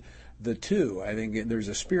between the two. I think there's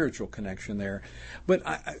a spiritual connection there. But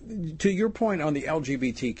to your point on the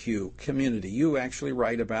LGBTQ community, you actually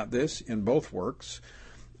write about this in both works,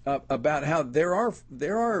 about how there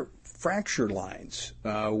are fracture lines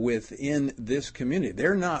within this community.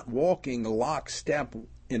 They're not walking lockstep.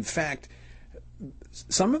 In fact,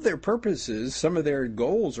 some of their purposes, some of their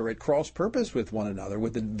goals are at cross purpose with one another,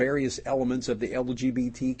 with the various elements of the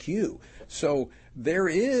LGBTQ. So there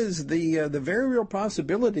is the very real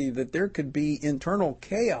possibility that there could be internal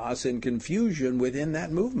chaos and confusion within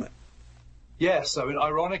that movement. Yes, I mean,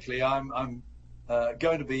 ironically, I'm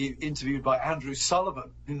going to be interviewed by Andrew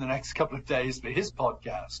Sullivan in the next couple of days for his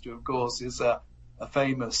podcast, who, of course, is a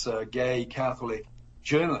famous gay Catholic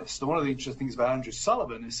journalist. And one of the interesting things about Andrew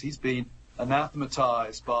Sullivan is he's been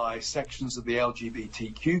anathematized by sections of the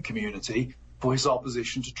LGBTQ community for his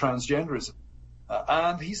opposition to transgenderism.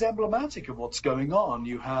 And he's emblematic of what's going on.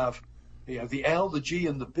 You have the L, the G,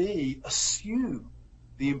 and the B assume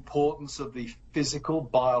the importance of the physical,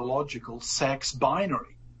 biological sex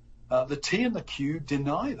binary. The T and the Q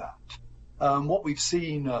deny that. What we've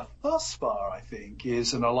seen thus far, I think,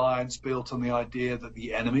 is an alliance built on the idea that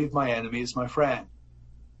the enemy of my enemy is my friend.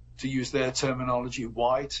 To use their terminology,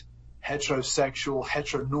 white, heterosexual,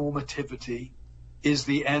 heteronormativity is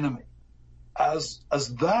the enemy. As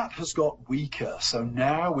that has got weaker, so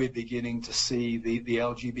now we're beginning to see the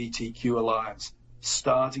LGBTQ alliance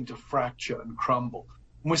starting to fracture and crumble.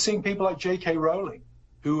 And we're seeing people like J.K. Rowling,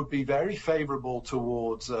 who would be very favorable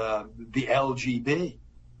towards the LGB,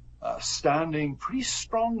 standing pretty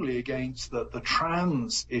strongly against the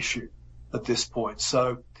trans issue at this point.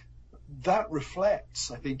 So that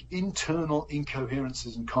reflects, I think, internal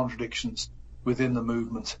incoherences and contradictions within the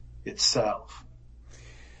movement itself.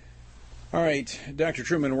 All right, Dr.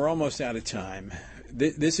 Trueman, we're almost out of time.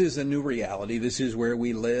 This is a new reality. This is where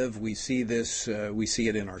we live. We see this. We see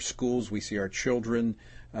it in our schools. We see our children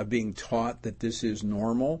being taught that this is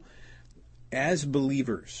normal. As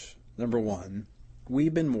believers, number one,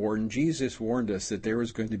 we've been warned. Jesus warned us that there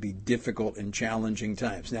was going to be difficult and challenging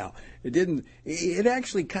times. Now, it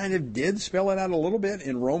actually kind of did spell it out a little bit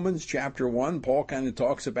in Romans chapter 1. Paul kind of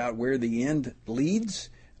talks about where the end leads,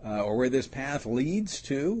 or where this path leads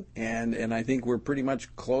to, and I think we're pretty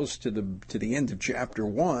much close to the end of chapter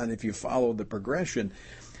 1 if you follow the progression.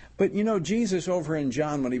 But, Jesus over in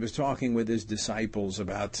John, when he was talking with his disciples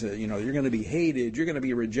about, you're going to be hated, you're going to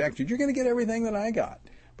be rejected, you're going to get everything that I got.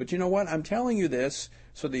 But you know what? I'm telling you this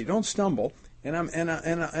so that you don't stumble, and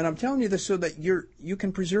I'm telling you this so that you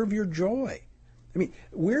can preserve your joy. I mean,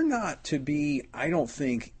 we're not to be, I don't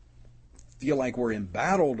think, feel like we're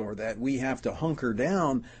embattled or that we have to hunker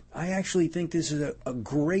down. I actually think this is a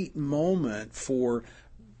great moment for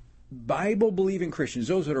Bible-believing Christians,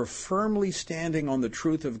 those that are firmly standing on the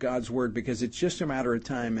truth of God's Word, because it's just a matter of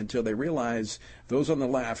time until they realize, those on the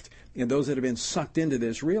left and those that have been sucked into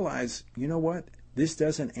this, realize, you know what? This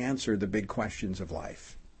doesn't answer the big questions of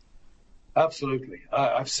life. Absolutely.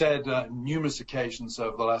 I've said on numerous occasions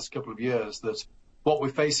over the last couple of years that what we're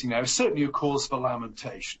facing now is certainly a cause for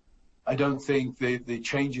lamentation. I don't think the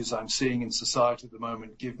changes I'm seeing in society at the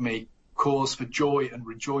moment give me cause for joy and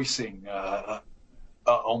rejoicing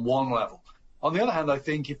on one level. On the other hand, I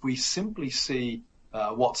think if we simply see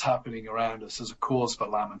what's happening around us as a cause for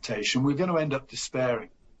lamentation, we're going to end up despairing.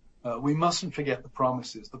 We mustn't forget the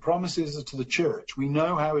promises. The promises are to the church. We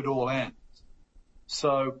know how it all ends.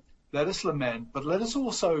 So let us lament, but let us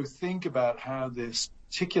also think about how this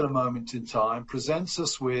particular moment in time presents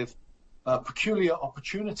us with peculiar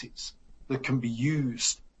opportunities that can be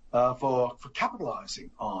used for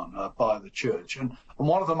capitalizing on by the church. And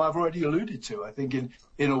one of them I've already alluded to. I think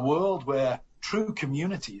in a world where true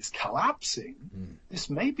community is collapsing, this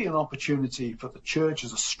may be an opportunity for the church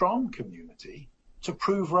as a strong community to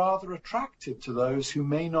prove rather attractive to those who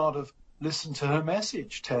may not have listened to her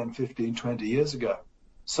message 10, 15, 20 years ago.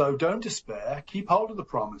 So don't despair. Keep hold of the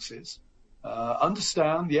promises.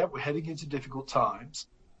 Understand, we're heading into difficult times.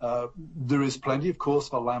 There is plenty of cause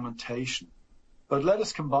for lamentation. But let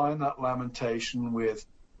us combine that lamentation with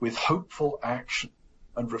hopeful action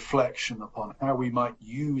and reflection upon how we might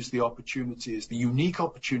use the opportunities, the unique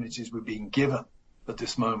opportunities we're being given at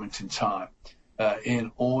this moment in time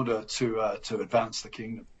in order to advance the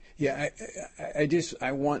kingdom. Yeah,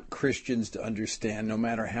 I want Christians to understand, no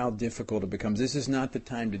matter how difficult it becomes, this is not the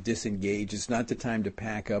time to disengage. It's not the time to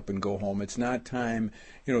pack up and go home. It's not time,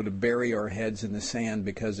 to bury our heads in the sand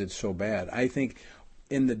because it's so bad. I think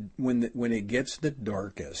when it gets the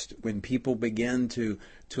darkest, when people begin to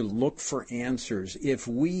look for answers, if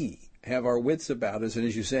we have our wits about us, and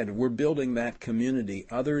as you said, we're building that community,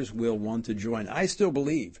 others will want to join. I still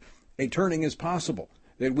believe a turning is possible,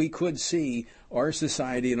 that we could see our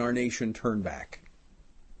society and our nation turn back.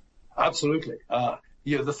 Absolutely.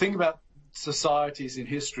 The thing about societies in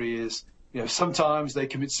history is, sometimes they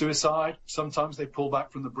commit suicide, sometimes they pull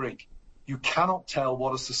back from the brink. You cannot tell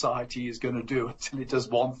what a society is going to do until it does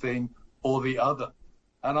one thing or the other.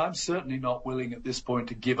 And I'm certainly not willing at this point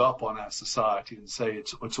to give up on our society and say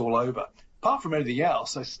it's all over. Apart from anything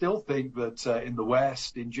else, I still think that in the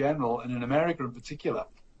West in general, and in America in particular,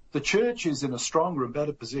 the church is in a stronger and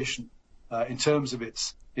better position in terms of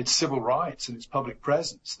its civil rights and its public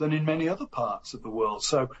presence than in many other parts of the world.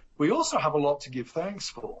 So we also have a lot to give thanks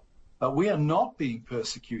for. We are not being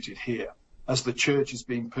persecuted here as the church is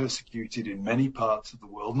being persecuted in many parts of the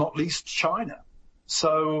world, not least China.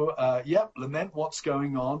 So, lament what's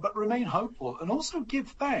going on, but remain hopeful and also give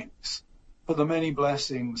thanks for the many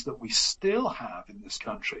blessings that we still have in this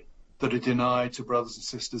country that are denied to brothers and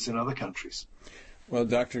sisters in other countries. Well,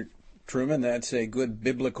 Dr. Truman, that's a good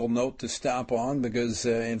biblical note to stop on, because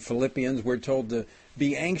in Philippians we're told to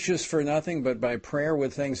be anxious for nothing, but by prayer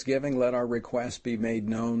with thanksgiving let our requests be made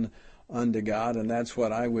known unto God. And that's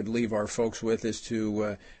what I would leave our folks with, is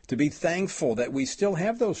to be thankful that we still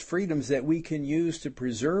have those freedoms that we can use to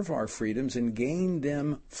preserve our freedoms and gain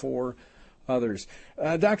them for others.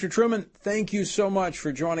 Dr. Truman, thank you so much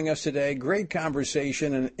for joining us today. Great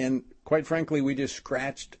conversation, and quite frankly, we just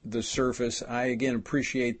scratched the surface. I, again,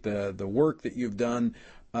 appreciate the work that you've done.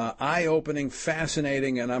 Eye-opening,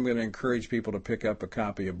 fascinating, and I'm going to encourage people to pick up a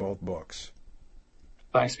copy of both books.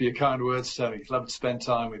 Thanks for your kind words, Tony. Love to spend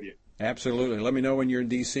time with you. Absolutely. Let me know when you're in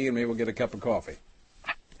D.C., and maybe we'll get a cup of coffee.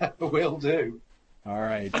 Will do. All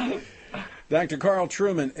right. Dr. Carl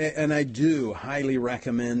Truman, and I do highly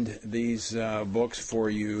recommend these books for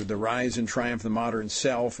you, The Rise and Triumph of the Modern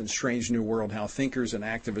Self and Strange New World, How Thinkers and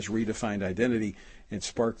Activists Redefined Identity and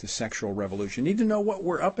Sparked the Sexual Revolution. You need to know what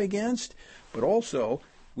we're up against, but also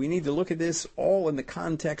we need to look at this all in the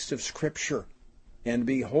context of Scripture and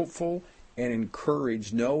be hopeful and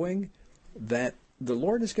encouraged, knowing that the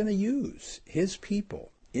Lord is going to use His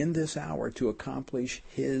people in this hour to accomplish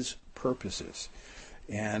His purposes.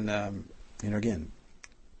 And, again,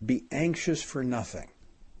 be anxious for nothing,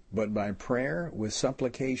 but by prayer, with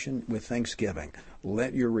supplication, with thanksgiving,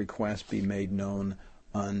 let your requests be made known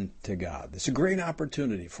unto God. It's a great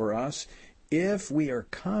opportunity for us if we are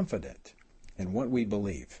confident in what we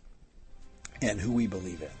believe and who we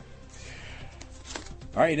believe in.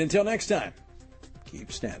 All right, until next time,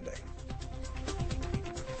 keep standing.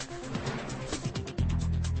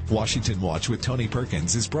 Washington Watch with Tony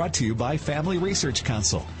Perkins is brought to you by Family Research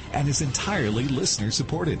Council and is entirely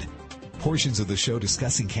listener-supported. Portions of the show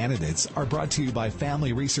discussing candidates are brought to you by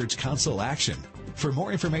Family Research Council Action. For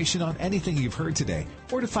more information on anything you've heard today,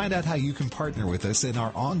 or to find out how you can partner with us in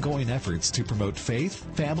our ongoing efforts to promote faith,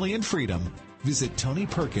 family, and freedom, visit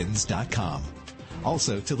TonyPerkins.com.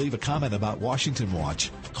 Also, to leave a comment about Washington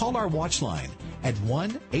Watch, call our watch line at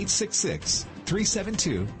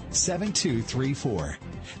 1-866-372-7234.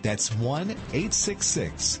 That's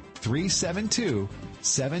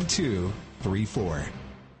 1-866-372-7234.